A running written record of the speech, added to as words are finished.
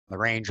the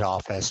range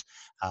office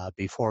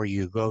before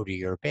you go to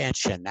your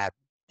bench, and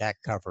that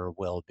cover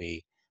will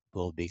be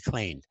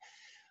cleaned.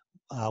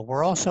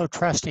 We're also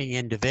trusting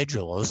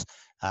individuals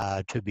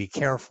to be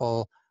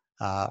careful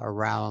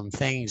around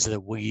things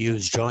that we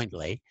use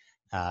jointly,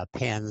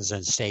 pens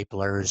and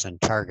staplers and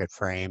target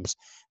frames.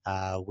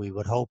 We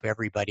would hope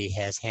everybody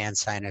has hand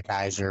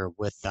sanitizer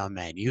with them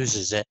and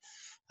uses it.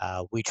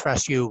 We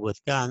trust you with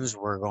guns.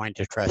 We're going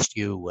to trust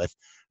you with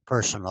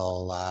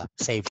personal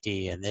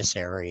safety in this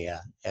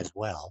area as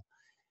well.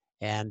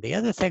 And the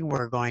other thing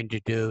we're going to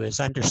do is,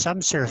 under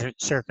some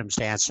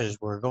circumstances,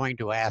 we're going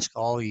to ask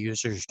all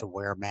users to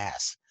wear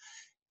masks.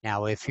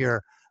 Now, if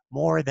you're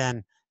more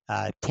than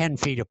 10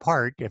 feet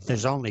apart, if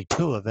there's only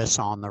 2 of us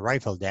on the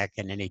rifle deck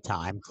at any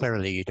time,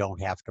 clearly you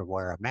don't have to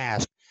wear a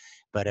mask.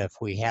 But if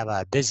we have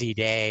a busy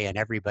day and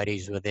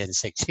everybody's within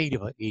 6 feet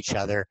of each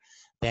other,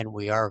 then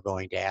we are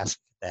going to ask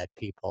that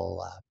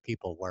people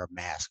wear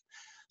masks.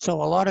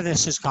 So a lot of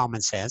this is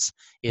common sense.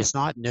 It's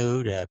not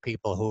new to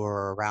people who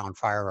are around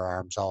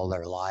firearms all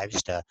their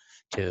lives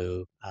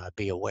to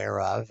be aware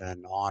of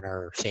and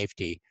honor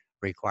safety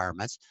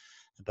requirements.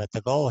 But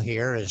the goal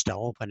here is to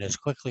open as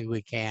quickly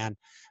we can,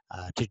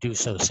 to do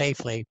so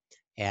safely,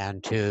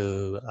 and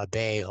to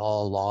obey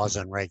all laws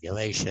and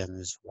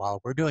regulations while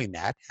we're doing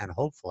that. And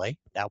hopefully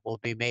that will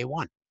be May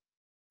 1.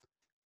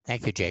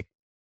 Thank you, Jake.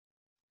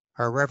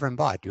 Or Reverend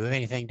Bott, do you have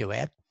anything to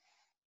add?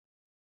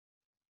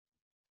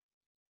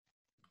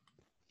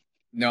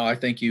 No, I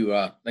think you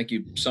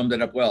summed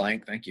it up well,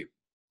 Hank. Thank you.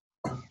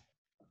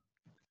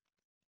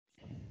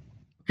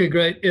 Okay,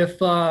 great. If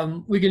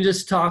we can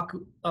just talk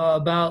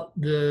about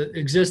the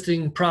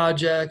existing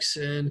projects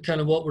and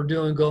kind of what we're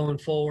doing going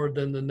forward,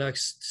 then the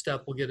next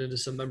step we'll get into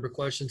some member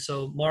questions.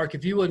 So Mark,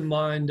 if you wouldn't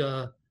mind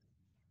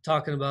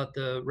talking about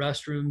the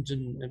restrooms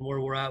and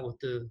where we're at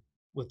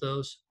with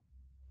those.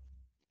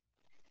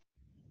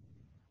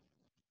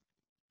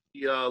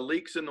 The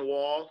leaks in the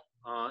wall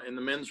in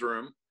the men's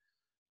room,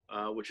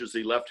 which is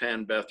the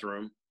left-hand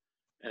bathroom.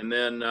 And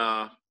then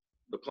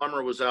the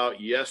plumber was out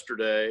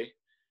yesterday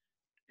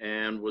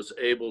and was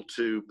able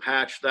to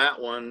patch that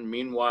one.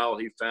 Meanwhile,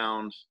 he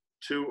found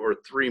 2 or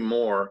 3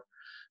 more,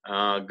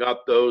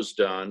 got those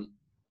done.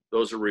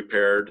 Those are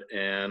repaired.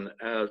 And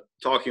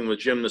talking with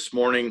Jim this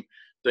morning,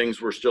 things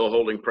were still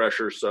holding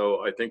pressure.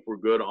 So I think we're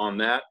good on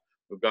that.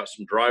 We've got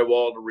some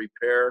drywall to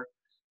repair.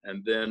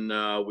 And then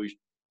we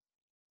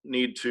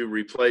need to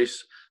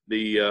replace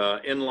the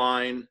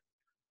inline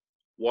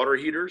water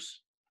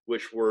heaters,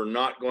 which were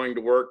not going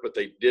to work, but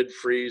they did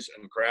freeze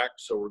and crack.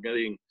 So we're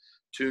getting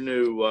 2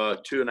 new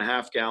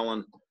 2.5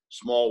 gallon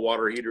small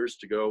water heaters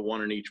to go,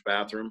 1 in each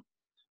bathroom.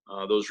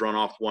 Those run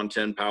off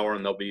 110 power,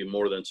 and they'll be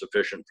more than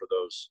sufficient for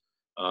those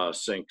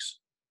sinks.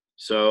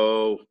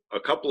 So a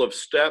couple of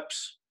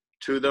steps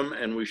to them,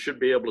 and we should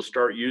be able to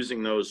start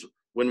using those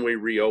when we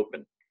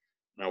reopen.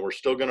 Now, we're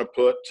still going to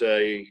put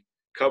a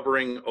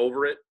covering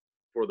over it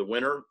for the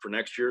winter for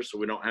next year, so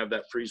we don't have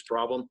that freeze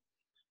problem.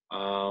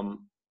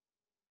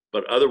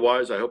 But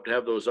otherwise, I hope to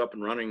have those up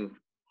and running,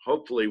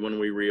 hopefully, when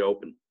we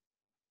reopen.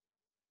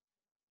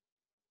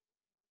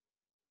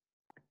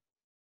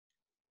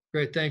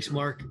 Great, thanks,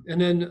 Mark.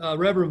 And then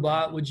Reverend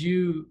Bott, would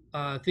you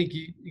think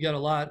you got a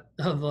lot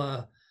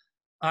of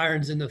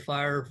irons in the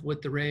fire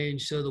with the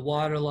range? So the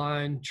water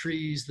line,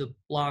 trees, the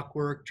block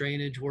work,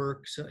 drainage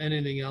work, so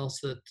anything else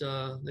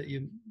that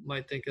you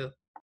might think of?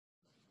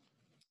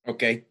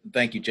 Okay,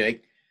 thank you,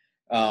 Jake.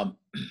 The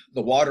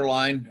water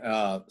line,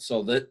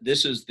 so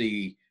this is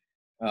the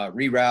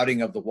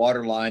rerouting of the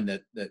water line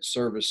that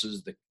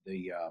services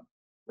the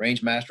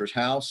range master's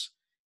house,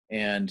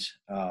 and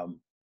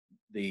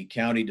the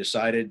county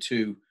decided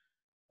to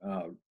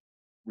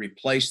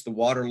replace the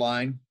water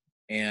line,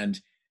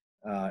 and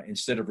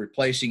instead of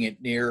replacing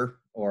it near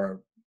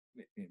or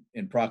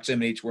in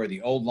proximity to where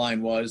the old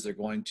line was, they're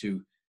going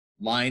to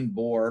line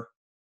bore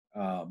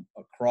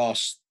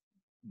across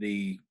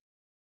the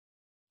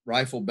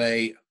rifle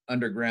bay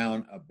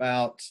underground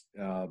about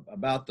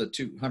the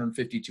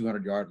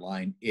 200 yard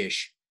line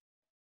ish,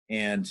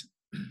 and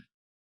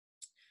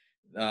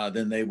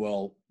then they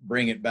will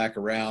bring it back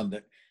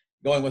around,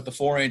 going with the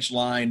 4-inch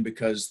line,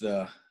 because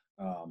the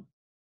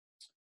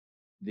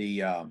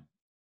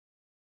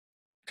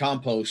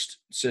compost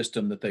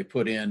system that they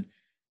put in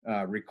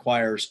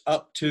requires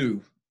up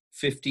to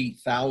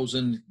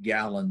 50,000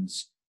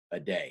 gallons a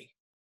day,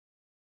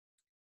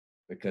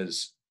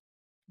 because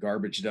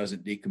garbage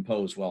doesn't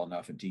decompose well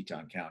enough in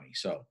Teton County.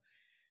 So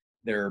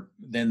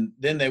then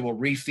they will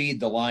refeed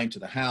the line to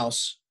the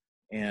house,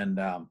 and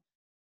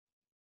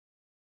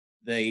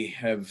they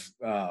have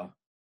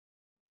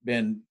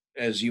been,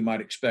 as you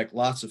might expect,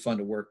 lots of fun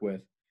to work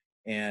with.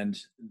 And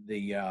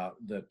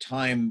the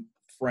time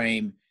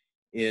frame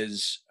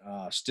is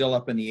still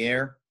up in the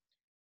air.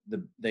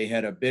 They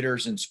had a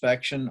bidder's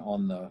inspection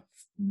on the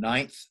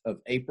 9th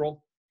of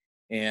April,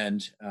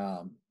 and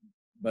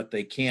but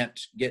they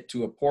can't get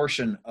to a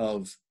portion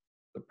of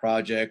the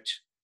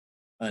project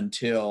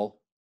until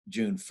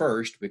June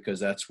 1st, because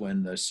that's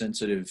when the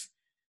sensitive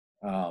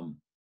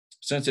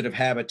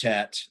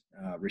habitat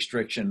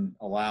restriction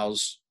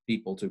allows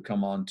people to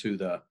come onto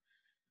the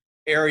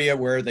area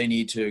where they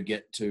need to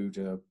get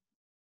to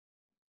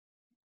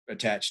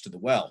attach to the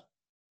well.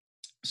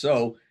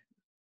 So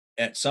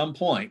at some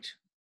point,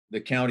 the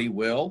county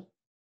will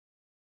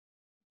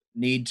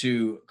need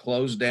to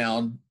close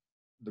down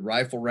the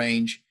rifle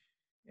range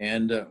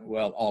and,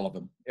 well, all of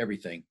them,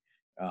 everything.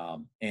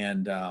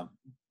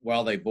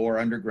 While they bore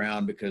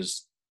underground,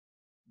 because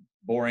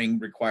boring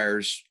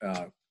requires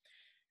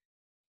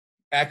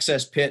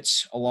access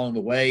pits along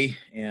the way.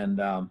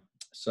 And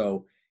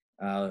so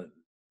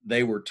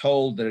they were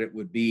told that it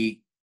would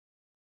be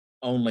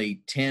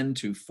only 10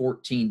 to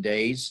 14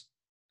 days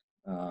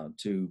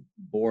to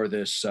bore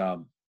this,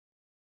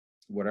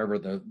 whatever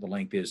the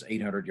length is,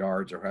 800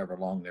 yards or however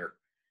long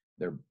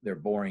their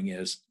boring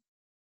is.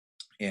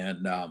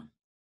 And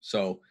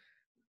so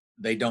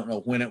they don't know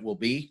when it will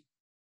be.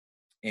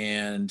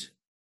 And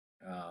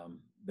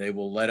they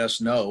will let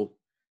us know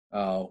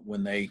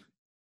when they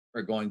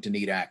are going to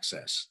need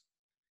access.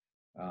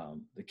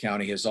 The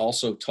county has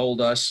also told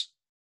us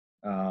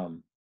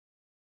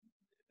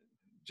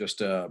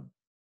just an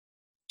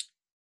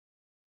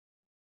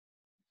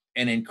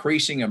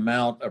increasing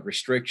amount of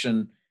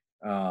restriction.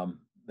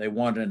 They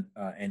want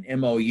an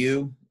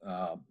MOU,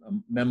 a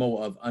memo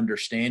of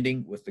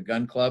understanding with the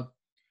gun club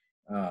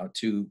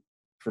to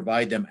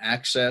provide them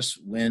access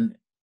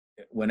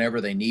whenever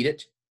they need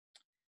it.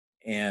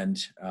 And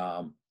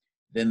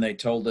then they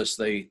told us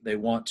they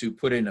want to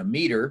put in a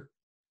meter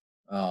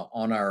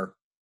on our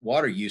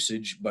water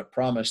usage, but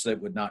promised they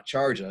would not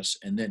charge us,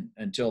 and then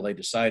until they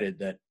decided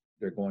that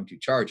they're going to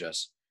charge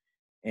us.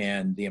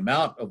 And the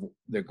amount of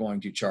they're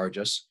going to charge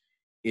us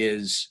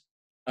is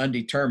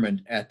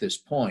undetermined at this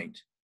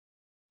point,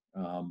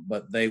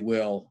 but they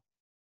will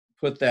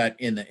put that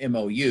in the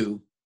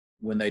MOU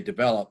when they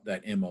develop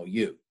that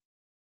MOU.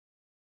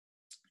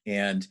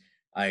 And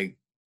I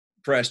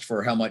pressed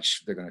for how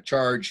much they're going to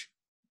charge.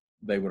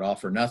 They would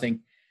offer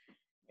nothing,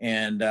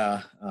 and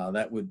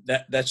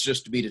that's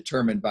just to be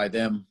determined by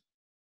them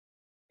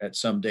at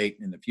some date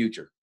in the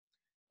future.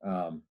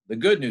 The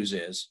good news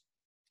is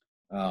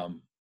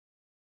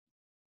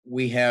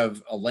we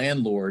have a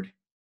landlord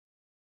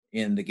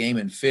in the Game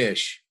and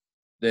Fish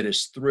that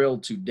is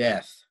thrilled to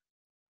death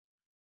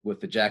with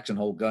the Jackson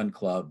Hole Gun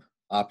Club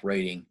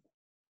operating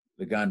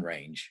the gun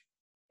range,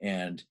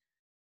 and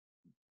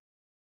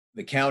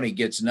the county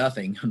gets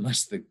nothing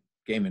unless the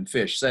Game and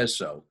Fish says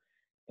so.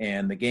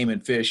 And the Game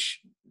and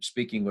Fish,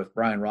 speaking with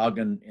Brian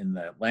Roggan in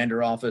the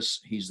Lander office,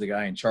 he's the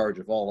guy in charge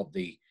of all of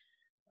the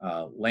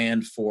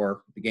land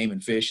for the Game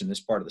and Fish in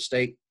this part of the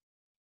state.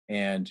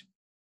 And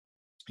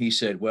he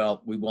said,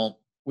 well, we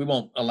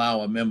won't allow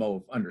a memo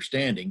of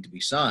understanding to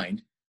be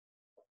signed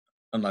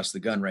unless the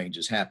gun range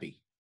is happy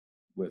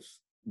with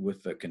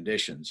the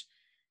conditions.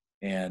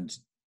 And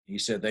he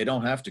said they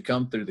don't have to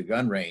come through the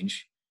gun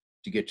range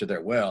to get to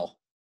their well.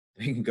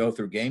 They can go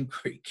through Game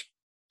Creek.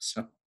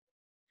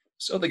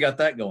 So they got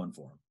that going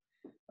for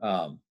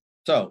them.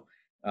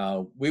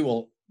 We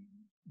will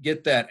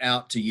get that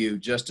out to you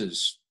just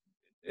as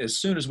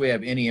soon as we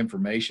have any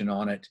information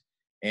on it.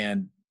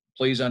 And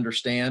please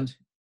understand,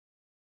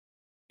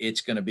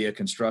 it's going to be a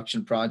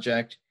construction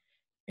project,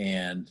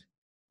 and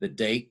the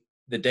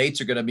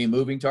dates are going to be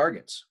moving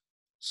targets.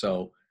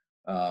 So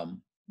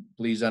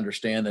please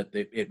understand that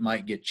it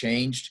might get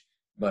changed,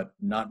 but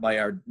not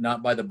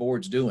by the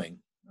board's doing.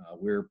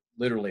 We're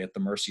literally at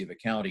the mercy of the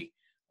county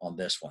on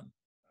this one.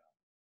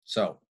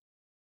 So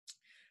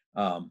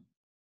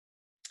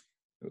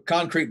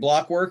concrete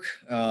block work,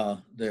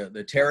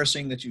 the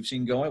terracing that you've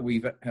seen going,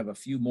 we have a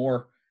few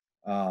more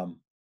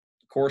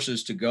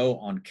courses to go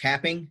on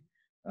capping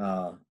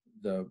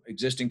the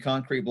existing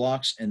concrete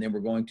blocks, and then we're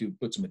going to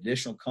put some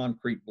additional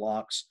concrete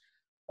blocks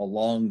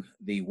along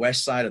the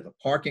west side of the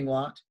parking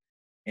lot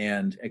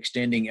and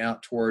extending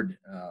out toward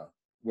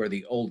where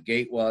the old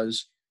gate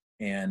was,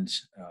 and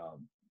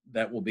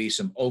that will be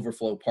some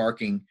overflow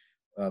parking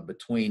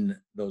between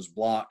those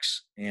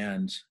blocks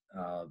and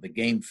the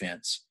game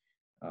fence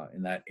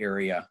in that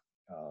area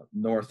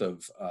north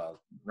of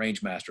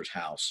Rangemaster's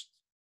house.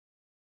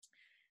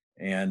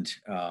 And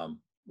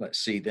let's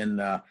see,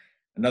 then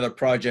another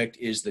project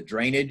is the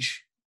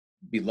drainage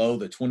below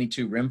the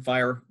 22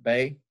 rimfire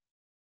bay.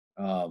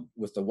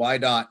 With the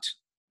YDOT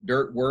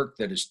dirt work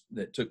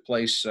that took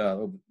place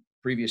over the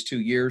previous 2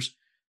 years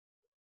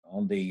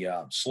on the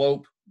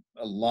slope,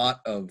 a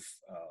lot of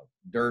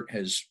dirt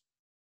has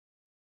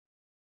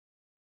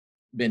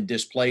been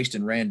displaced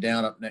and ran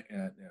down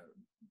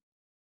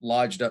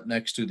lodged up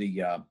next to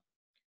the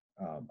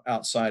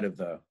outside of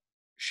the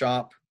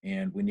shop,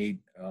 and we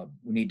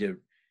need to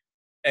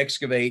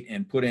excavate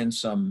and put in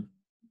some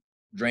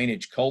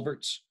drainage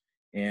culverts,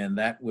 and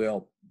that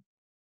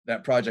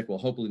project will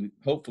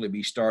hopefully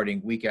be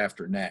starting week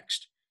after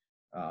next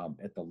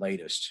at the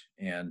latest,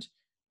 and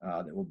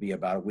that will be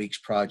about a week's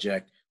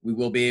project.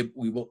 We'll be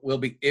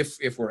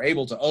if we're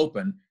able to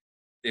open,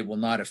 it will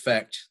not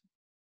affect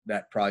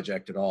that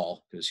project at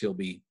all, because he'll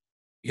be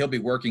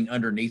working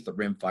underneath the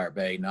rimfire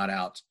bay, not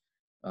out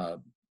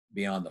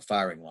beyond the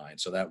firing line,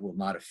 so that will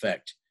not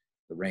affect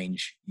the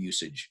range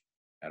usage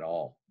at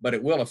all, but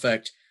it will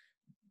affect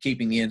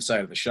keeping the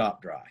inside of the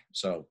shop dry.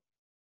 So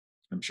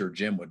I'm sure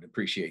Jim would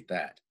appreciate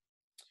that.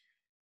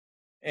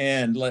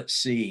 And let's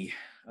see,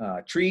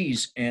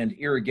 trees and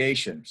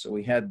irrigation. So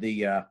we had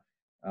the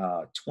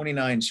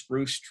 29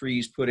 spruce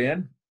trees put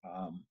in.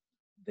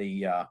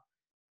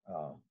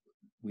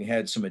 We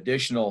had some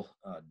additional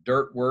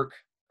dirt work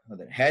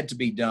that had to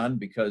be done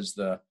because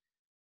the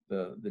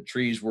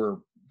trees were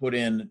put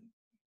in.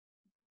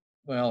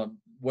 Well, it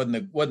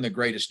wasn't the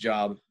greatest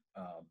job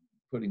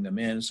putting them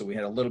in, so we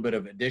had a little bit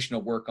of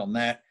additional work on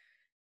that.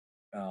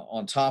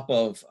 On top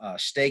of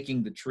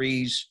staking the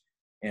trees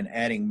and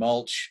adding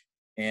mulch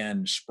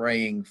and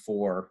spraying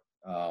for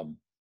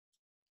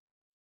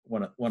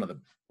one of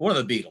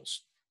the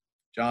beetles,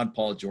 John,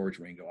 Paul, George,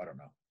 Ringo, I don't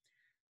know,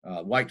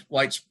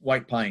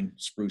 white pine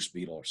spruce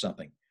beetle or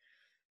something.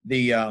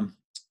 Then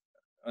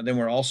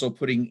we're also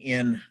putting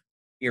in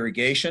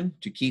irrigation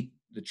to keep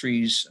the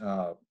trees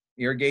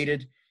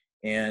irrigated,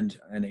 and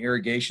an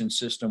irrigation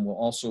system will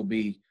also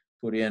be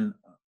put in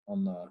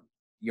on the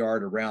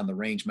yard around the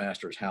range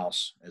master's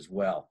house as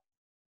well.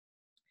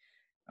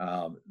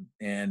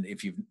 And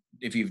if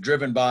you've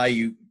driven by,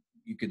 you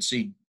could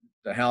see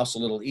the house a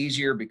little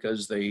easier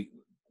because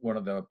one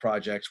of the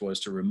projects was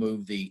to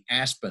remove the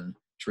aspen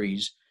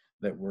trees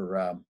that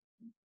were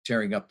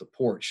tearing up the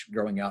porch,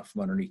 growing out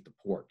from underneath the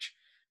porch.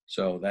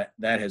 So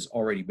that has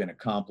already been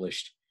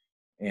accomplished.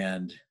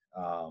 And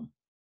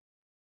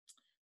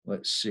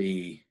let's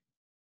see,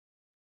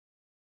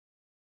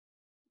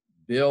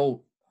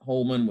 Bill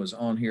Holman was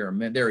on here.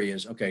 There he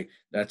is. Okay,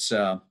 that's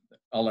I'll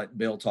let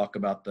Bill talk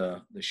about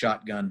the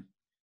shotgun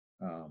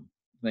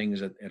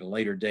things at a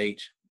later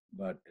date,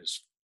 but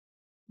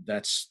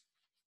that's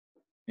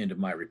end of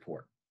my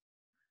report.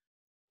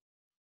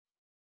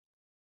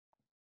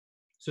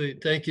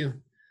 Sweet, thank you.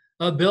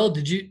 Bill,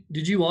 did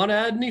you want to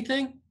add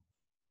anything?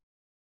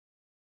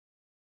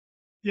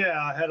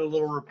 Yeah, I had a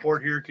little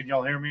report here. Can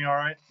y'all hear me all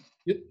right?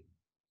 Yep.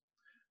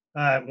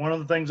 One of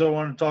the things I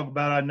wanted to talk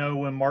about, I know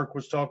when Mark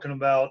was talking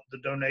about the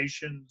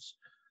donations,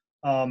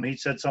 he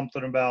said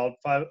something about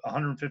 $150,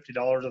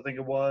 I think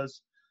it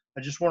was.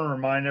 I just want to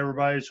remind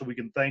everybody so we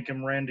can thank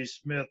him. Randy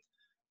Smith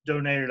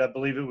donated, I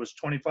believe it was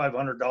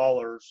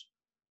 $2,500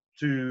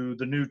 to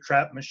the new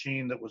trap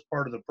machine that was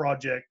part of the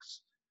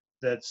projects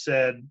that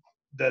said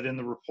that in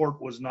the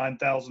report was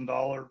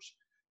 $9,000,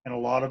 and a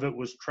lot of it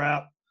was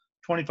trap.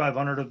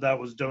 2,500 of that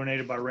was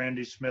donated by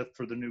Randy Smith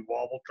for the new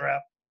wobble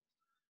trap.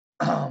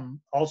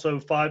 Also,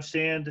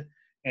 5-stand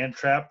and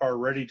trap are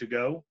ready to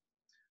go.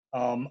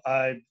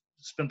 I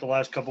spent the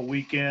last couple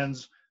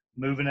weekends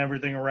moving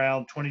everything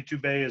around. 22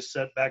 Bay is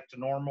set back to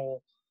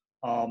normal.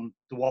 The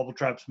wobble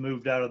trap's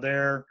moved out of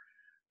there.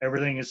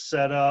 Everything is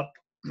set up.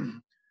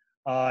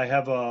 I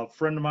have a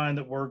friend of mine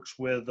that works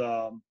with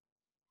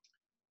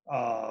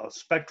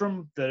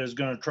Spectrum that is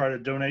going to try to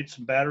donate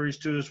some batteries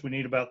to us. We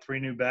need about 3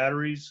 new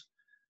batteries.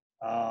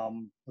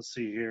 Let's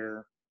see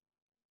here.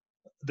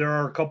 There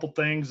are a couple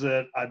things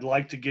that I'd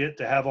like to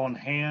have on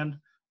hand.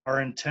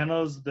 Our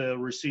antennas, the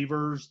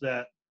receivers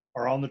that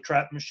are on the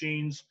trap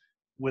machines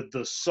with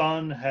the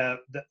sun, have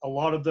a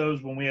lot of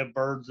those when we have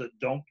birds that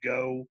don't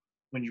go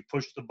when you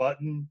push the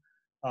button.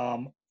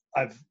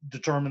 I've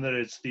determined that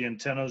it's the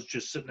antennas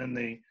just sitting in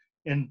the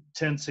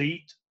intense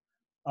heat.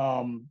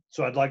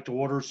 So I'd like to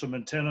order some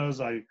antennas.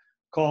 I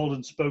called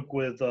and spoke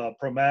with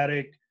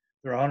Promatic.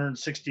 They're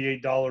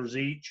 $168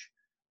 each.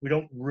 We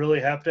don't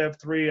really have to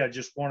have 3. I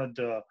just wanted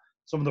to,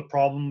 some of the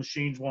problem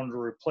machines wanted to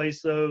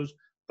replace those,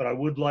 but I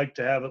would like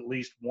to have at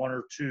least 1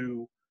 or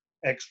 2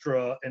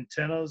 extra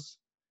antennas.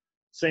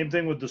 Same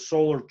thing with the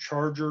solar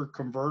charger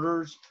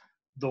converters.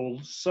 The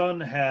sun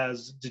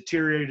has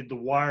deteriorated the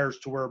wires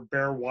to where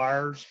bare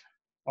wires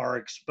are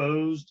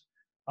exposed.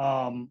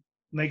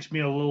 Makes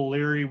me a little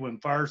leery when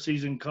fire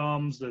season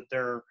comes that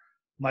there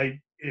might,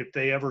 if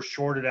they ever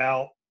short it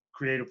out,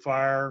 create a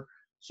fire.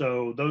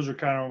 So those are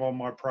kind of on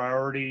my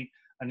priority.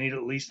 I need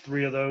at least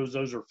 3 of those.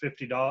 Those are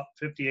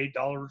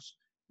 $58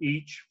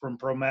 each from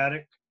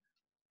Promatic.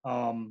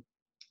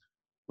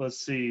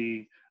 Let's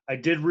see. I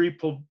did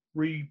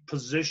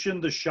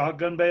reposition the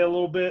shotgun bay a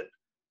little bit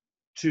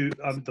to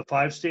the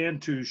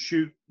 5-stand to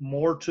shoot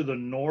more to the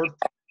north,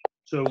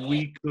 so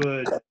we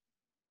could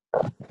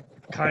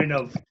kind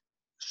of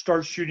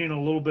start shooting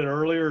a little bit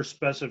earlier,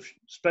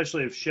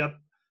 especially if Shep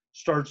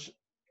starts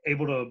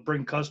able to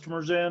bring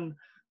customers in.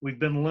 We've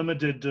been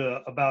limited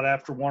to about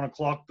after 1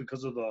 o'clock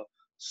because of the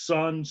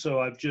sun, so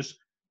I've just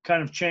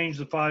kind of changed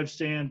the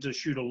 5-stand to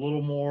shoot a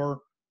little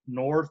more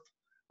north.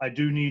 I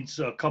do need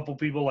a couple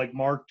people like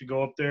Mark to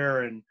go up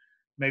there and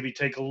maybe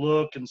take a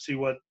look and see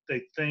what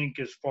they think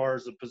as far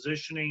as the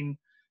positioning,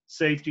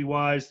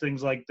 safety-wise,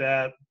 things like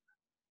that.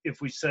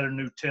 If we set a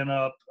new tent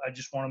up, I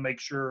just want to make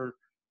sure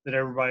that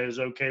everybody is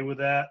okay with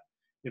that.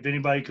 If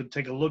anybody could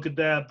take a look at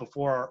that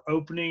before our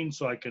opening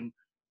so I can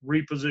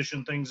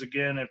reposition things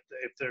again if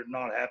they're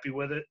not happy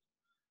with it.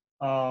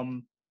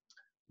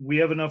 We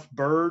have enough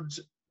birds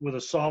with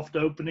a soft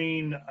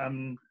opening.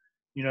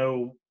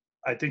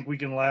 I think we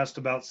can last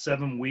about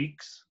 7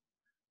 weeks.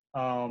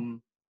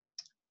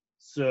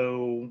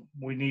 So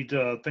we need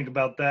to think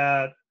about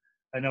that.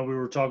 I know we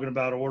were talking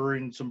about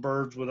ordering some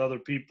birds with other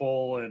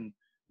people and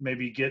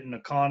maybe getting a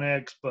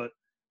Connex, but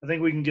I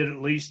think we can get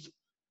at least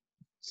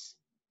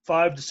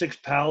 5 to 6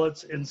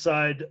 pallets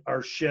inside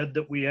our shed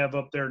that we have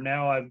up there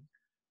now. I've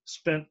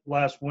spent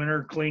last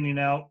winter cleaning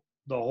out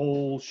the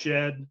whole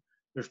shed.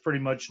 There's pretty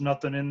much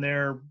nothing in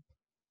there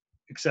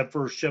except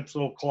for Ship's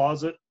little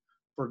closet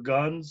for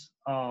guns.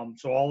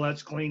 So all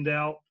that's cleaned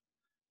out.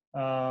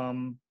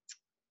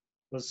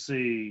 Let's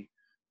see.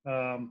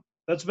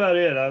 That's about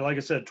it. Like I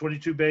said,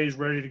 22 bays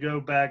ready to go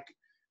back.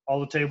 All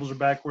the tables are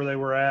back where they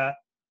were at.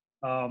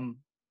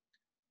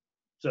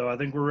 So I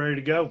think we're ready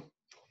to go.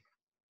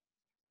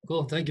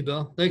 Cool. Thank you,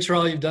 Bill. Thanks for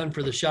all you've done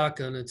for the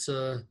shotgun. It's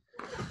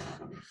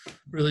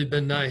really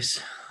been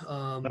nice.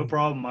 No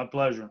problem. My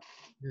pleasure.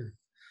 Yeah.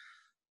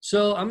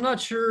 So I'm not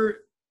sure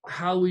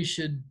how we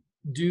should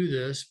do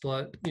this,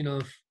 but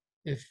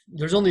if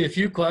there's only a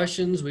few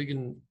questions, we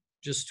can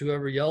just,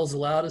 whoever yells the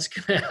loudest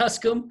can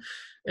ask them.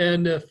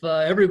 And if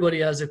everybody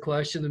has a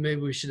question, then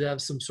maybe we should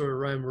have some sort of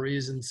rhyme or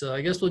reason. So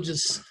I guess we'll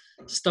just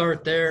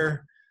start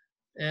there.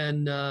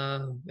 And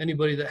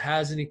anybody that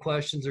has any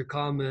questions or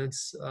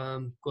comments,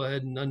 go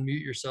ahead and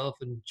unmute yourself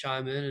and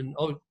chime in. And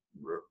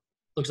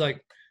looks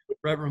like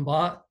Reverend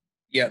Bott.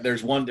 Yeah,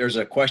 there's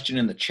a question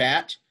in the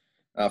chat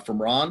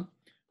from Ron.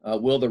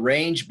 Will the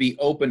range be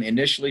open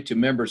initially to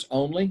members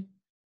only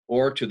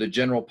or to the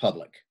general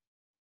public?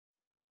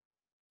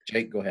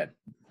 Jake, go ahead.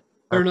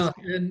 Fair enough.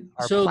 And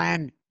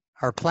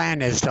our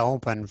plan is to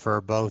open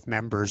for both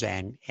members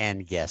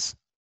and guests.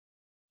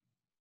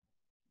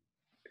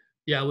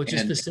 Yeah, which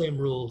is the same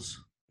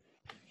rules.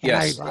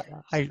 Yes.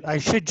 I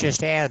should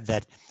just add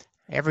that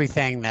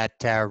everything that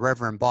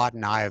Reverend Bott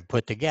and I have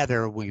put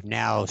together, we've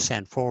now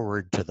sent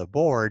forward to the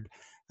board,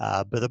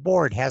 but the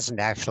board hasn't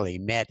actually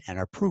met and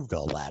approved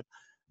all that.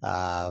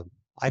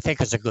 I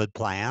think it's a good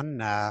plan.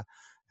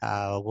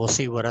 We'll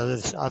see what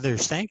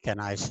others think,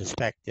 and I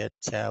suspect it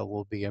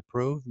will be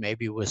approved,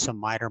 maybe with some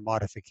minor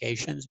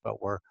modifications,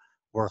 but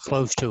we're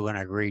close to an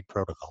agreed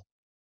protocol.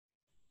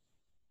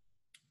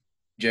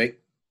 Jake?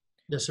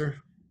 Yes, sir.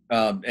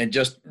 And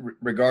just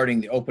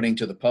regarding the opening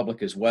to the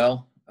public as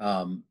well,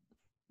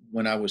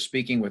 when I was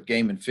speaking with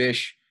Game and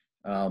Fish,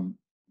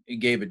 he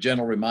gave a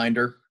gentle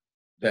reminder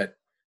that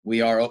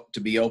we are to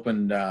be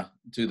open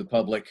to the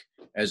public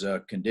as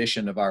a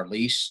condition of our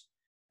lease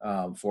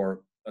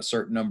for a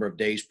certain number of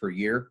days per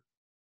year.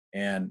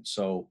 And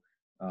so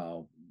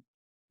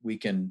we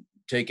can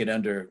take it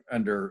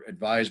under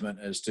advisement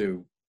as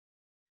to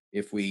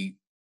if we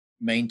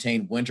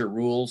maintain winter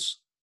rules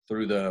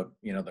through the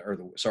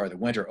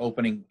winter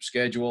opening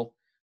schedule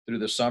through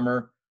the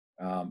summer.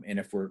 And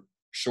if we're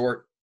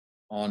short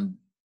on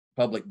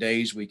public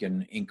days, we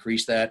can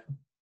increase that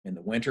in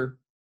the winter.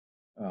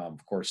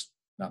 Of course,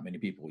 not many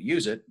people will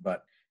use it,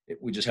 but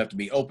we just have to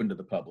be open to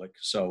the public.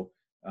 So,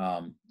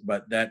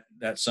 but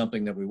that's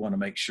something that we want to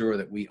make sure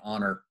that we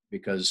honor,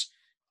 because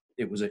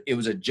it was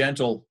a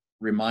gentle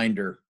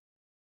reminder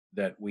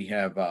that we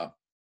have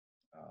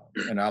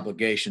an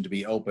obligation to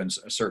be open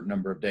a certain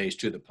number of days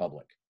to the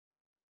public.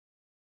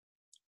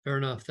 Fair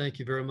enough. Thank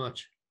you very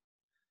much.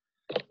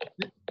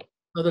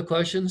 Other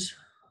questions?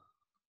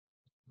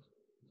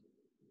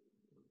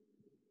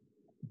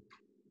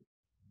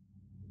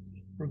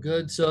 We're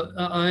good. So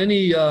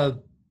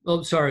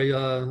sorry,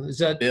 is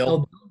that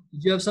Bill?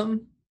 Did you have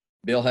something?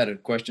 Bill had a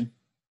question.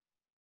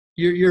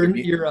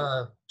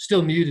 You're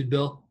still muted,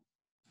 Bill.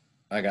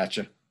 I got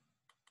you.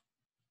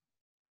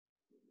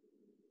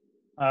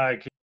 All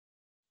right.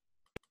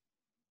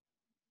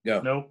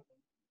 Go. Nope.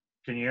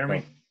 Can you hear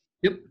me?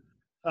 Yep.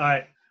 All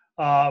right.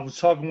 I was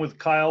talking with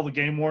Kyle, the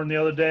game warden, the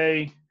other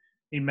day.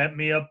 He met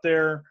me up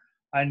there.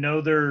 I know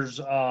there's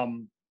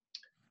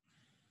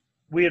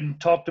we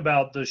had talked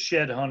about the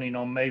shed hunting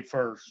on May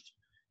 1st,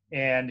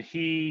 and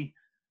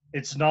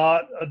it's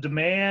not a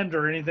demand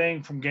or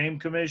anything from Game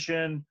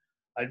Commission.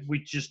 We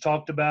just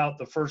talked about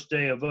the first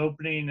day of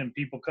opening and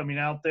people coming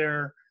out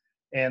there,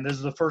 and this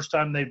is the first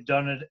time they've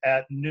done it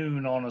at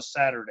noon on a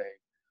Saturday,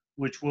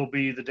 which will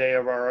be the day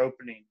of our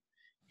opening.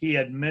 He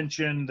had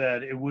mentioned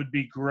that it would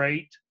be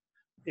great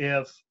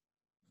if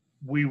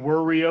we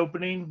were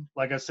reopening.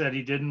 Like I said,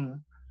 it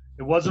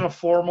wasn't a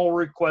formal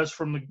request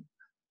from the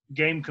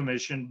Game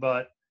Commission,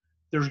 but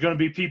there's going to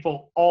be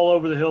people all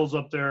over the hills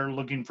up there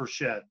looking for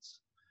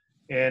sheds.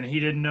 And he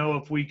didn't know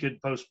if we could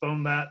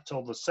postpone that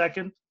till the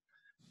 2nd.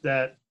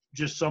 That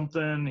just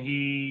something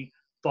he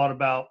thought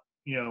about,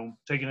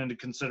 taking into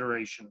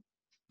consideration.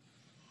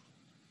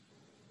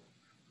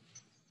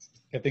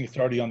 I think it's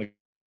already on the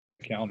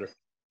calendar.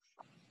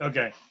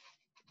 Okay.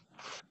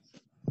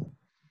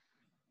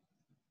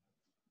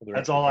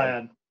 That's all I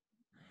had.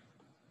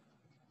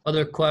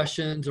 Other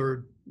questions,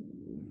 or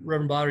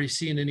Reverend Bott, are you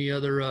seeing any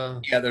other?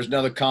 Yeah, there's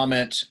another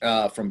comment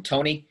from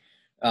Tony.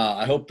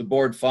 I hope the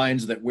board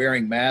finds that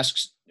wearing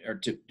masks are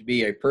to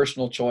be a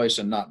personal choice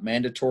and not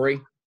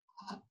mandatory.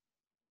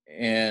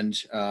 And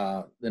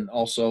then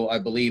also, I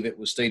believe it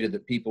was stated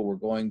that people were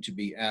going to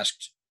be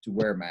asked to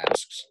wear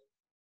masks.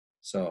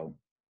 So,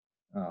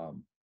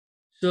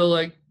 so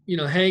like,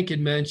 Hank had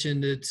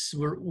mentioned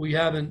we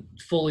haven't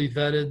fully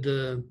vetted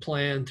the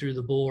plan through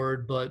the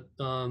board, but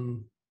so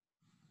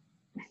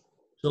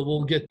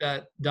we'll get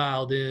that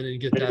dialed in and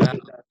get that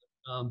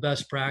out.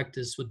 Best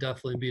practice would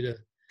definitely be to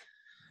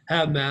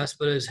have masks,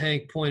 but as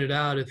Hank pointed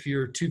out, if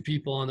you're 2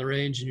 people on the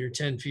range and you're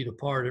 10 feet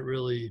apart,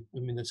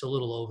 it's a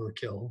little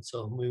overkill.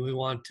 So we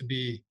want to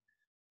be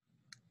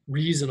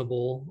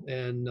reasonable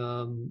and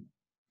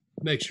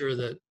make sure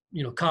that,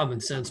 common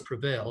sense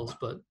prevails,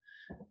 but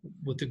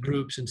with the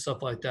groups and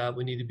stuff like that,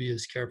 we need to be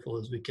as careful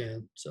as we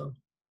can. So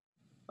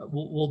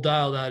we'll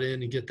dial that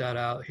in and get that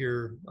out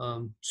here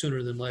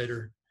sooner than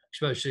later,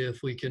 especially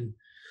if we can,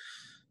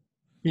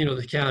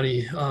 the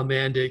county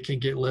mandate can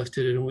get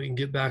lifted and we can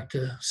get back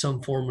to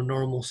some form of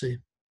normalcy.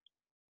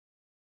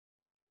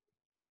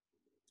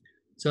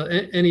 So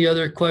any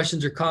other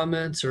questions or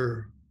comments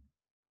or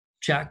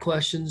chat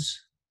questions?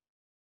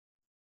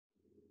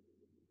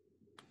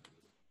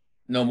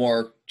 No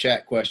more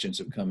chat questions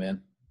have come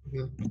in.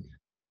 Yeah.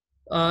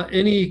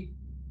 Any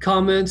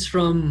comments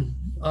from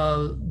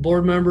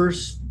board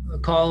members?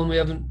 Colin, we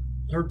haven't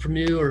heard from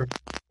you, or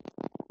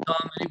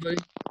Tom, anybody?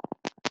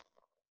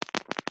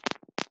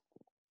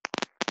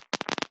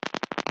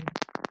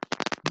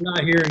 I'm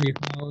not hearing you,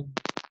 Colin.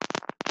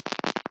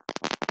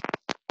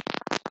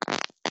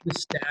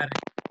 Just static.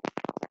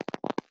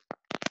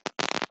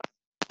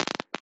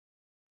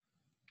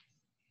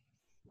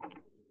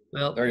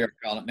 Well, There you are,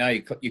 Colin. Now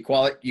you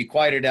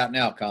quieted out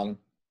now, Colin.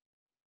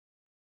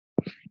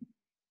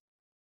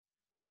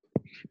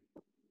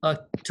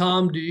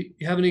 Tom, do you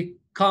have any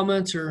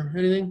comments or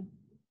anything?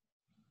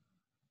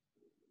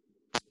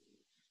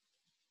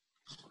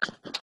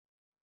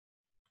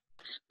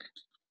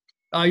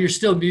 You're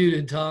still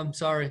muted, Tom.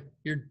 Sorry,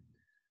 your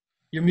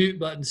mute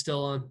button's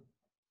still on.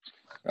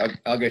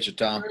 I'll get you,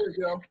 Tom. There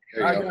you go.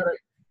 There you I go.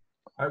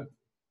 got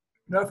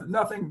it.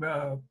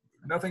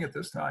 Nothing at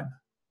this time.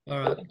 All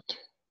right.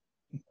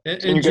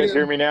 Can you guys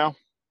hear me now?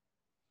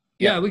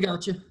 Yeah, we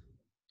got you.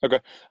 Okay.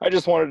 I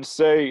just wanted to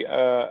say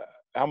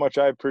how much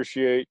I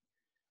appreciate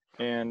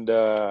and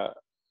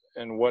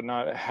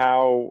whatnot,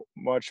 how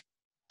much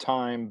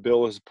time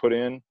Bill has put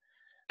in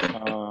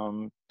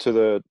to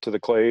the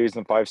clays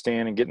and 5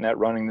 stand and getting that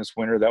running this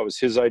winter. That was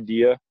his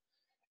idea.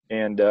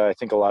 And I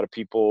think a lot of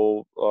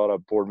people, a lot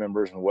of board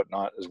members and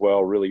whatnot as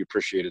well, really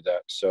appreciated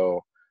that.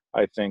 So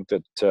I think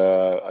that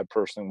I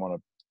personally want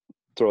to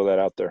throw that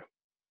out there.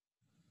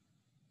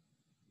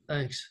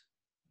 Thanks.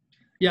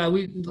 Yeah, a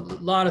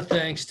lot of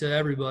thanks to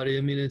everybody.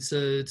 I mean, it's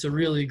a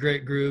really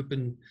great group,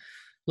 and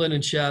Lynn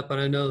and Shep,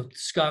 and I know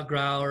Scott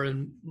Grauer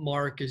and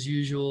Mark, as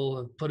usual,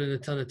 have put in a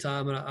ton of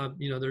time. And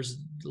there's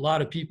a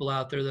lot of people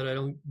out there that I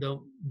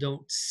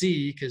don't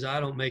see because I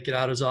don't make it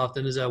out as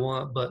often as I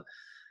want. But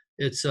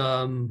it's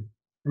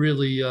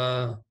really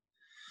a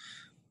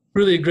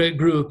great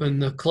group,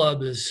 and the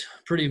club is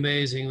pretty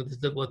amazing with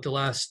what the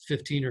last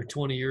 15 or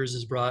 20 years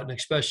has brought, and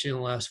especially in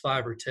the last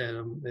 5 or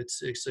 10.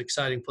 It's an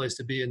exciting place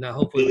to be, and now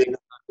hopefully we're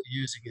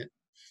using it.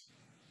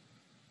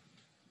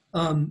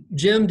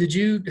 Jim, did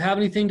you have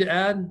anything to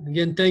add?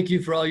 Again, thank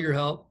you for all your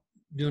help.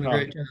 Doing a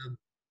great job.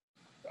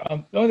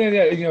 The only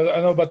thing that,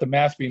 I know about the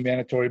mask being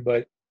mandatory,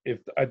 but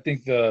I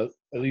think at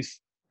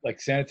least like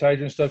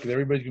sanitizer and stuff, because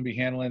everybody's gonna be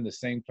handling the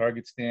same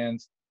target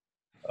stands,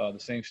 the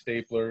same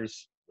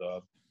staplers,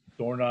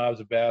 doorknobs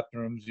of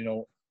bathrooms,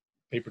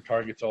 paper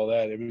targets, all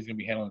that. Everybody's gonna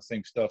be handling the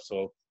same stuff.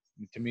 So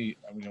to me,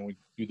 when we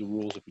do the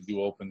rules, if we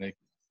do open,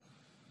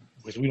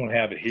 because we don't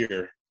have it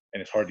here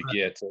and it's hard to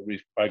get, so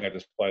everybody's probably got to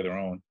supply their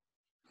own.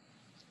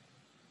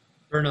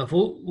 Fair enough.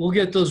 We'll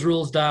get those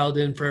rules dialed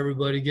in for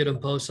everybody, get them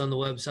posted on the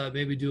website,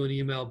 maybe do an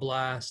email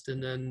blast,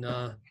 and then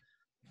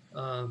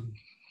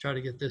try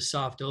to get this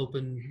soft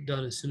open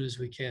done as soon as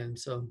we can.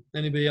 So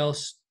anybody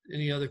else,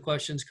 any other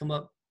questions come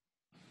up?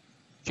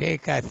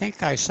 Jake, I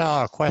think I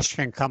saw a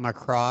question come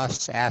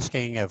across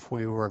asking if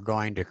we were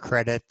going to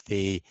credit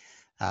the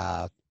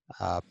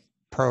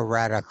pro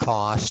rata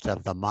cost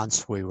of the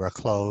months we were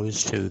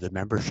closed to the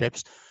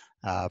memberships.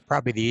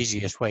 Probably the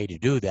easiest way to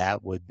do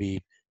that would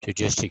be to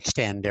just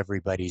extend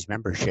everybody's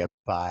membership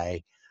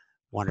by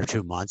 1 or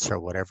 2 months or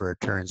whatever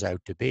it turns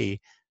out to be.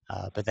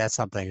 But that's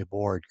something the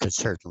board could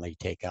certainly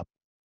take up.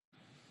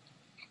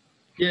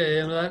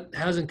 Yeah, that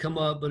hasn't come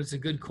up, but it's a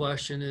good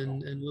question,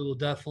 and we will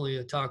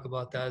definitely talk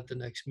about that at the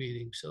next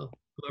meeting. So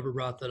whoever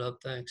brought that up,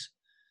 thanks.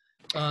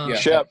 Yeah.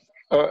 Shep,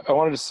 I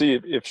wanted to see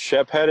if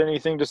Shep had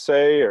anything to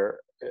say or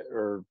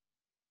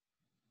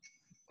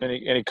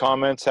any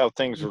comments, how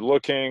things are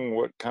looking,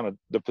 what kind of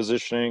the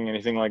positioning,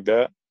 anything like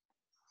that.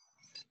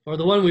 Or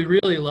the one we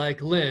really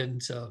like, Lynn.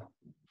 So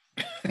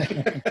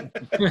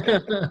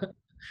I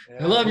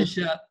love you,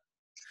 Shep.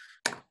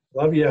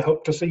 Love you.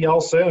 Hope to see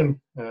y'all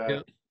soon.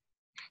 Yep.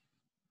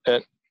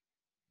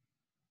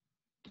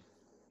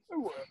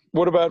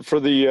 What about for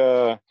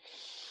the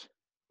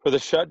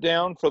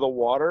shutdown for the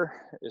water?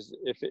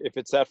 If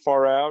it's that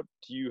far out,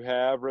 do you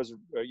have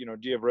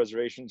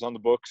reservations on the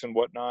books and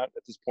whatnot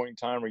at this point in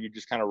time? Or are you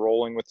just kind of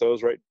rolling with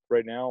those right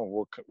now?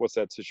 Or what's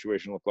that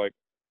situation look like?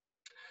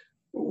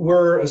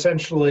 We're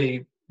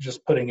essentially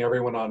just putting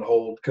everyone on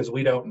hold because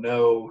we don't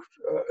know,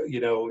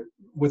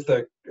 with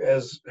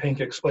as Hank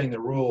explained the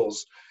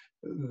rules,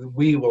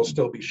 we will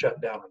still be shut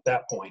down at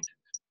that point.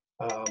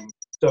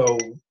 So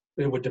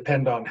it would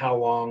depend on how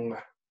long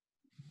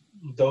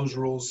those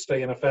rules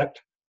stay in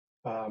effect.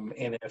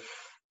 And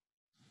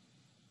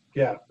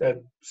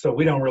so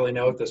we don't really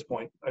know at this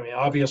point. I mean,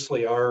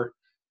 obviously our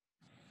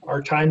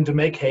time to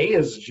make hay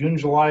is June,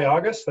 July,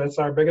 August. That's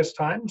our biggest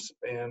times,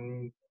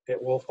 and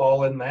it will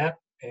fall in that.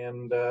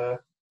 And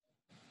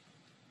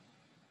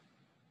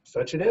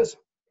such it is.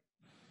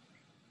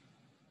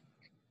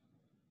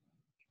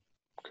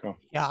 Cool.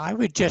 Yeah, I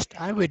would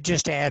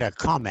just add a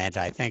comment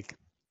I think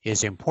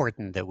is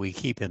important that we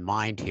keep in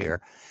mind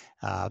here.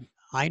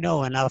 I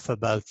know enough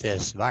about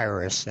this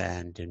virus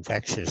and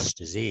infectious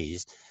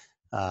disease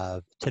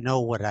to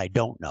know what I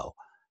don't know.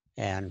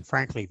 And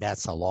frankly,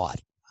 that's a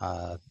lot.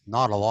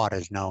 Not a lot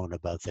is known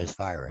about this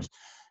virus.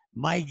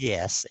 My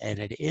guess, and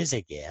it is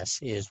a guess,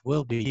 is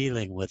we'll be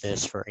dealing with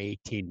this for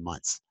 18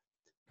 months.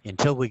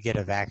 Until we get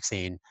a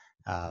vaccine,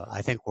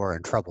 I think we're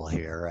in trouble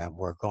here, and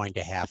we're going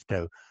to have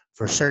to,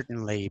 for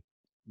certain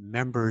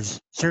members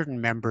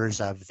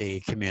of the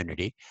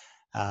community,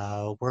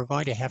 we're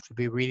going to have to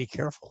be really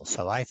careful.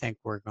 So I think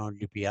we're going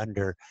to be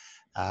under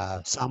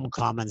some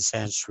common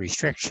sense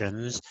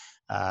restrictions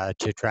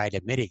to try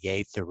to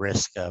mitigate the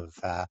risk of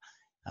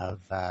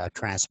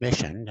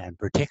transmission, and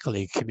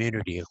particularly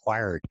community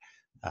acquired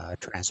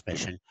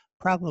transmission,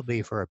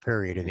 probably for a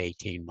period of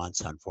 18 months,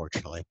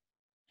 unfortunately.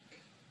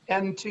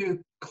 And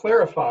to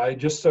clarify,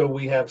 just so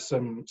we have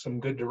some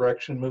good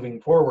direction moving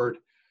forward,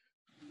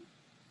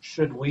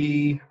 should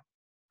we,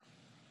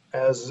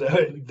 as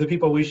the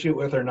people we shoot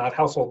with are not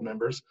household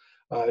members,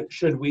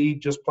 should we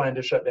just plan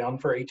to shut down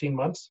for 18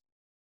 months?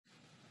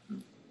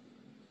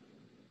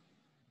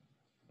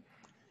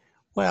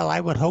 Well, I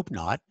would hope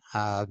not.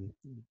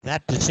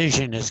 That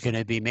decision is going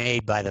to be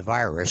made by the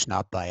virus,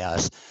 not by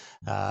us.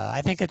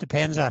 I think it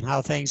depends on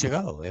how things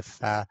go.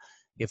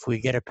 If we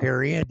get a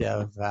period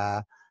of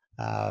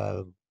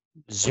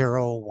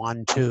 0,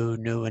 1, 2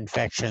 new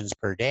infections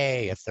per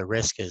day, if the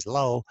risk is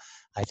low,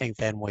 I think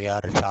then we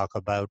ought to talk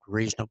about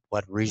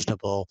what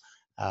reasonable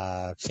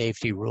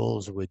safety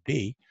rules would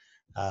be.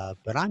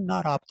 But I'm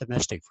not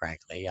optimistic,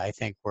 frankly. I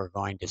think we're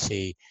going to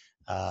see,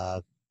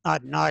 not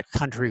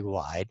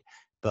countrywide,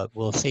 but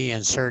we'll see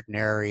in certain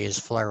areas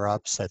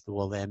flare-ups that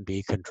will then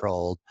be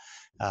controlled.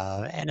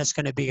 And it's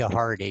going to be a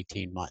hard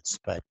 18 months.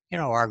 But,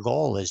 our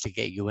goal is to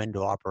get you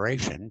into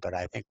operation, but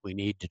I think we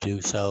need to do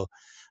so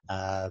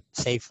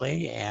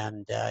safely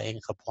and in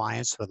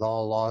compliance with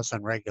all laws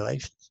and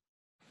regulations.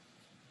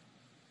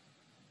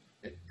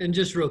 And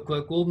just real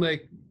quick, we'll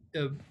make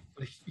a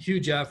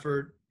huge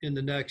effort in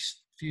the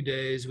next few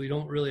days. We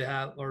don't really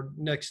have, our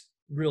next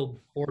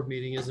real board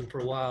meeting isn't for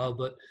a while,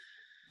 but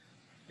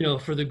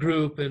for the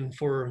group and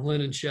for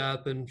Lynn and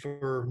Shep and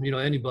for,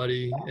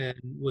 anybody, and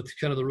with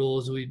kind of the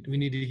rules, we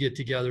need to get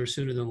together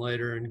sooner than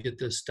later and get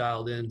this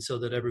dialed in so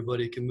that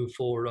everybody can move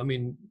forward. I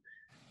mean,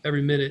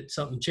 every minute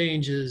something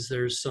changes,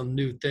 there's some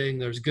new thing,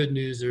 there's good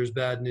news, there's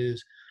bad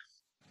news,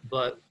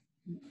 but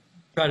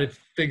try to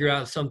figure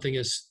out something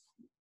as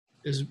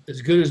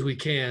good as we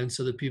can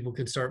so that people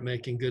can start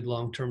making good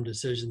long-term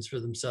decisions for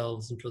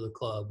themselves and for the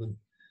club. And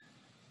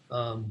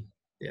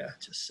it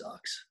just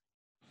sucks.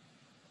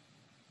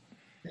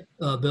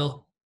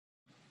 Bill?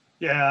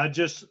 Yeah,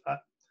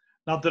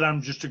 not that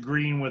I'm just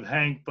agreeing with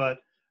Hank, but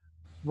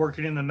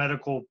working in the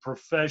medical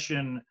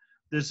profession,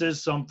 this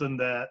is something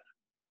that,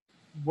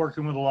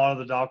 working with a lot of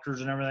the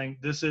doctors and everything,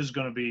 this is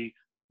going to be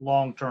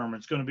long-term.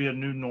 It's going to be a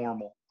new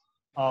normal.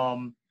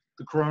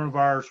 The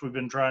coronavirus, we've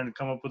been trying to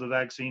come up with a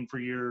vaccine for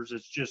years.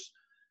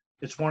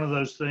 It's one of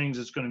those things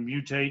that's going to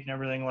mutate and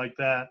everything like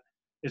that.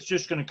 It's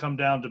just going to come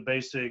down to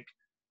basic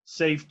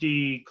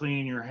safety,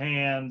 cleaning your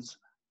hands,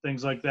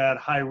 things like that.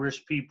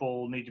 High-risk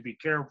people need to be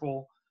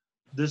careful.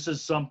 This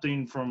is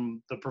something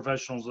from the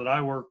professionals that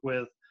I work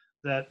with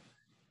that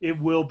it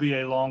will be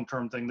a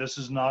long-term thing. This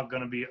is not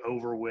going to be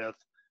over with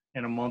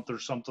in a month or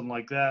something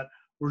like that.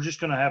 We're just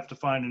going to have to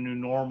find a new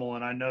normal.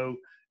 And I know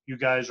you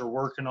guys are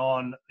working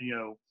on,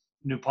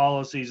 new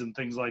policies and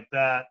things like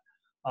that,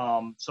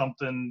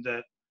 something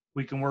that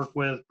we can work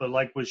with. But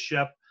like with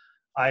Shep,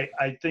 I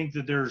think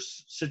that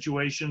there's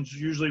situations,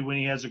 usually when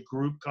he has a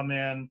group come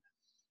in,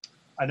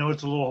 I know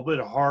it's a little bit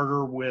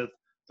harder with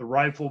the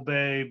rifle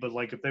bay, but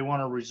like if they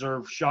want to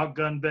reserve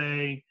shotgun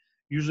bay,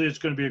 usually it's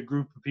going to be a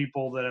group of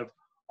people that have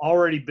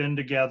already been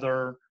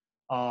together.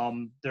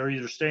 They're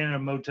either staying in a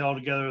motel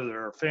together,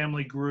 they're a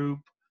family group.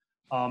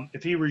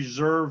 If he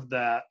reserved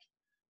that,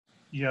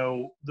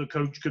 the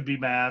coach could be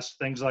masked,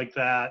 things like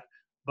that.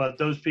 But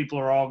those people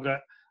are all good.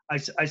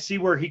 I see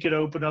where he could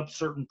open up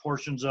certain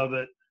portions of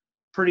it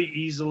pretty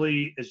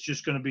easily. It's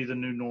just going to be the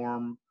new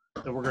norm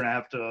that we're going to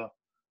have to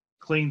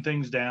clean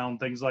things down,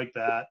 things like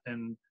that.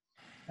 And,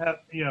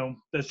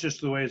 that's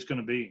just the way it's going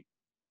to be.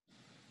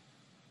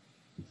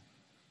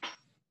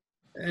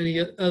 Any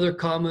other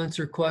comments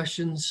or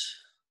questions?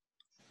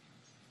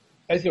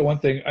 I just got one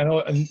thing. I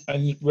know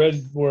I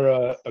read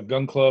where a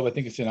gun club, I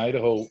think it's in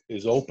Idaho,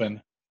 is open.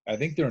 I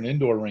think they're an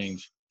indoor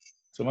range,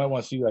 so I might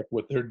want to see like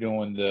what they're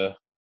doing to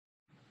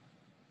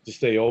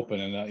stay open,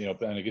 and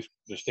and I guess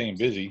they're staying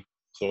busy.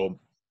 So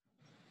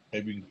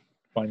maybe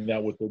find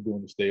out what they're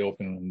doing to stay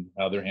open and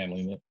how they're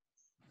handling it.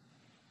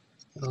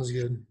 Sounds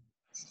good.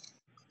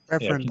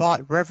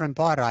 Reverend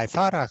Bott, I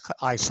thought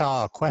I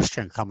saw a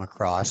question come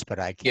across, but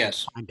I can't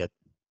Yes. find it.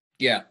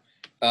 Yeah.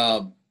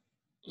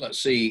 Let's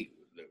see.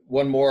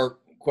 One more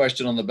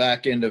question on the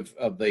back end of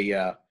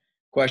the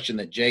question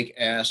that Jake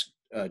asked,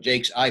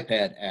 Jake's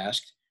iPad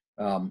asked,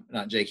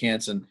 not Jake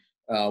Hansen.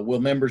 Will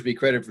members be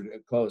credited for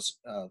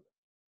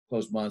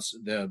closed months?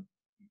 The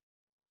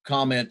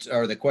comment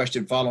or the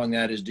question following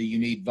that is, do you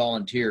need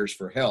volunteers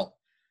for help?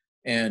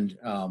 And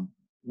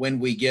when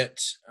we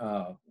get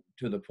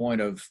to the point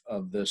of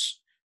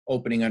this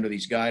opening under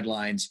these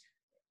guidelines,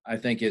 I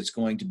think it's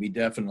going to be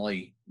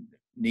definitely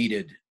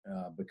needed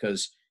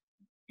because,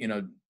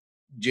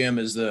 Jim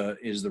is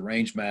the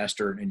range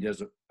master and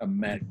does a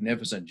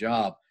magnificent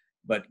job,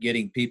 but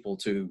getting people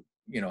to,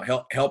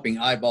 helping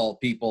eyeball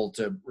people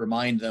to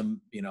remind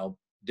them,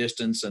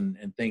 distance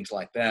and things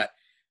like that.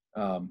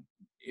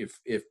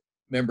 If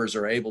members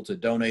are able to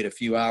donate a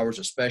few hours,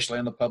 especially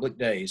on the public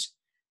days,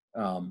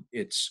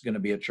 it's going to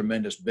be a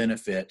tremendous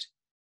benefit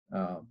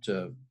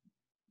to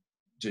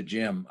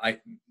Jim, I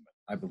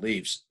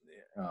believe.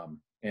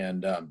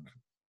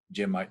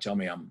 Jim might tell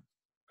me I'm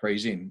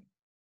crazy and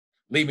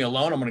leave me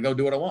alone. I'm going to go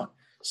do what I want.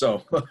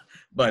 So,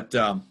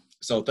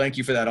 so thank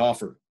you for that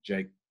offer,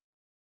 Jake.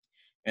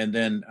 And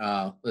then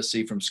let's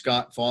see, from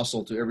Scott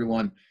Fossil to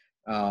everyone,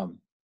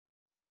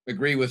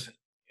 agree with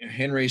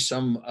Henry.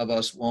 Some of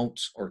us won't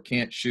or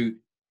can't shoot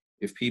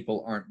if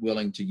people aren't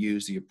willing to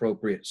use the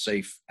appropriate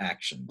safe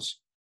actions,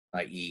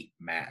 i.e.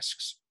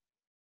 masks.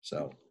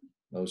 So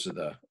those are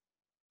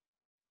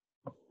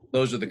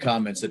the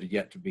comments that are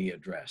yet to be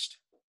addressed.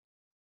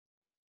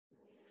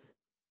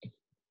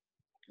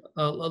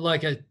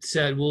 Like I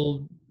said,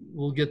 we'll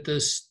get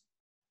this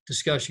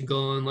discussion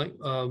going. Like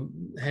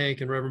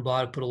Hank and Reverend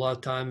Bott put a lot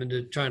of time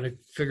into trying to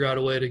figure out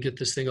a way to get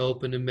this thing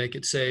open and make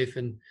it safe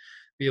and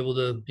be able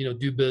to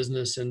do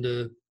business and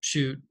to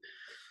shoot.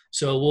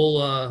 So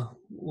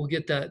we'll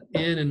get that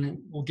in and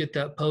we'll get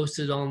that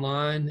posted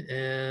online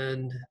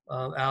and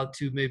out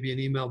to maybe an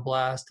email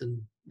blast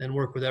and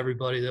work with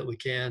everybody that we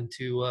can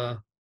to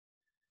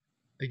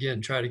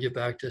again try to get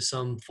back to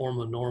some form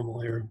of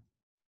normal here.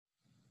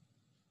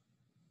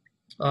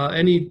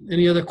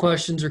 Any other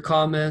questions or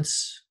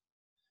comments?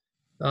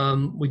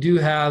 We do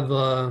have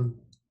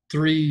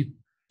 3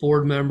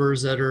 board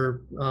members that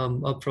are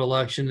up for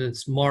election.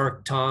 It's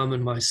Mark, Tom,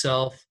 and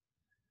myself.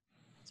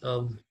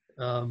 So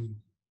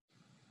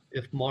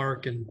if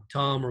Mark and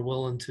Tom are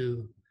willing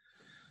to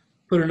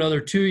put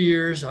another 2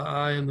 years,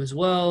 I am as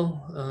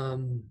well.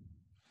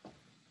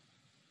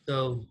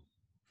 So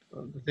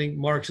I think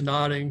Mark's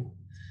nodding.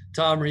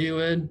 Tom, are you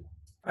in?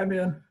 I'm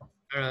in.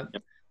 All right.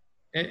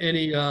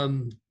 Any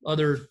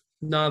other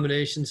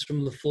nominations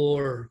from the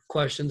floor, or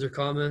questions or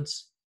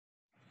comments?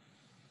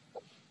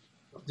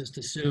 I'll just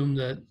assume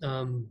that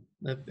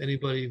if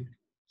anybody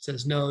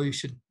says no, you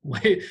should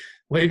wave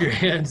your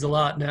hands a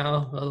lot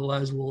now.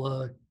 Otherwise,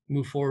 we'll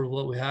move forward with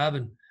what we have,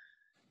 and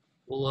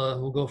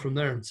we'll go from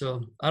there.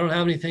 So I don't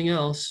have anything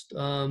else.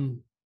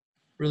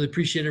 Really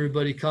appreciate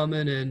everybody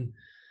coming, and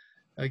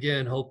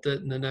again, hope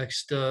that in the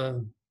next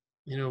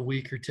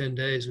week or 10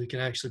 days we can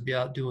actually be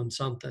out doing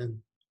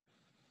something.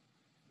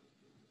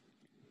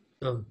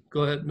 So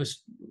go ahead, Mr.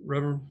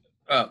 Reverend.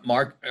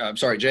 Mark, I'm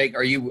sorry, Jake,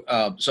 are you,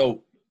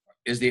 so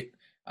is the,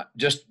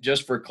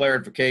 just for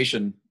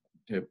clarification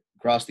to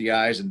cross the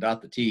I's and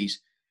dot the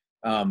T's,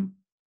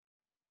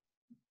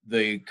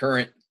 the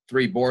current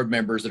 3 board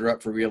members that are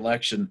up for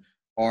re-election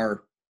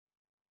are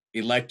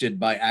elected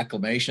by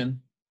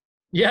acclamation?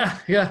 Yeah.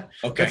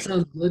 Okay. That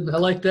sounds good. I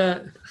like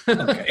that.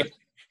 Okay.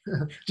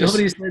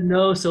 Nobody said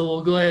no, so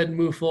we'll go ahead and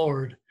move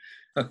forward.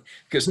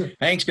 Because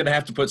Hank's going to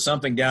have to put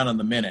something down in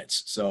the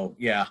minutes. So,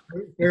 yeah.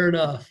 Fair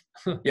enough.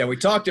 Yeah, we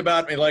talked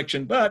about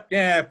election, but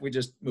yeah, we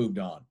just moved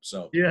on.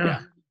 So,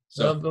 yeah.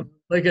 So,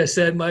 like I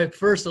said, my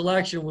first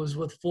election was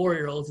with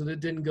 4-year-olds and it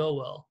didn't go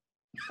well.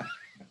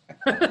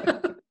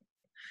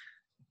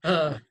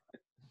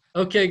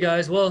 Okay,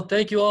 guys. Well,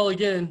 thank you all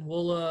again.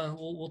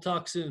 We'll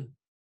talk soon.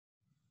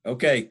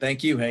 Okay.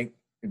 Thank you, Hank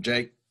and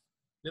Jake.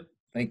 Yep.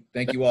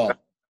 Thank you all.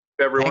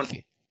 Everyone.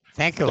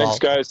 Thank you all. Thanks,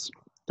 guys.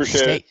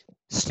 Appreciate it.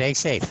 Stay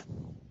safe.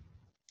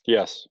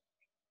 Yes.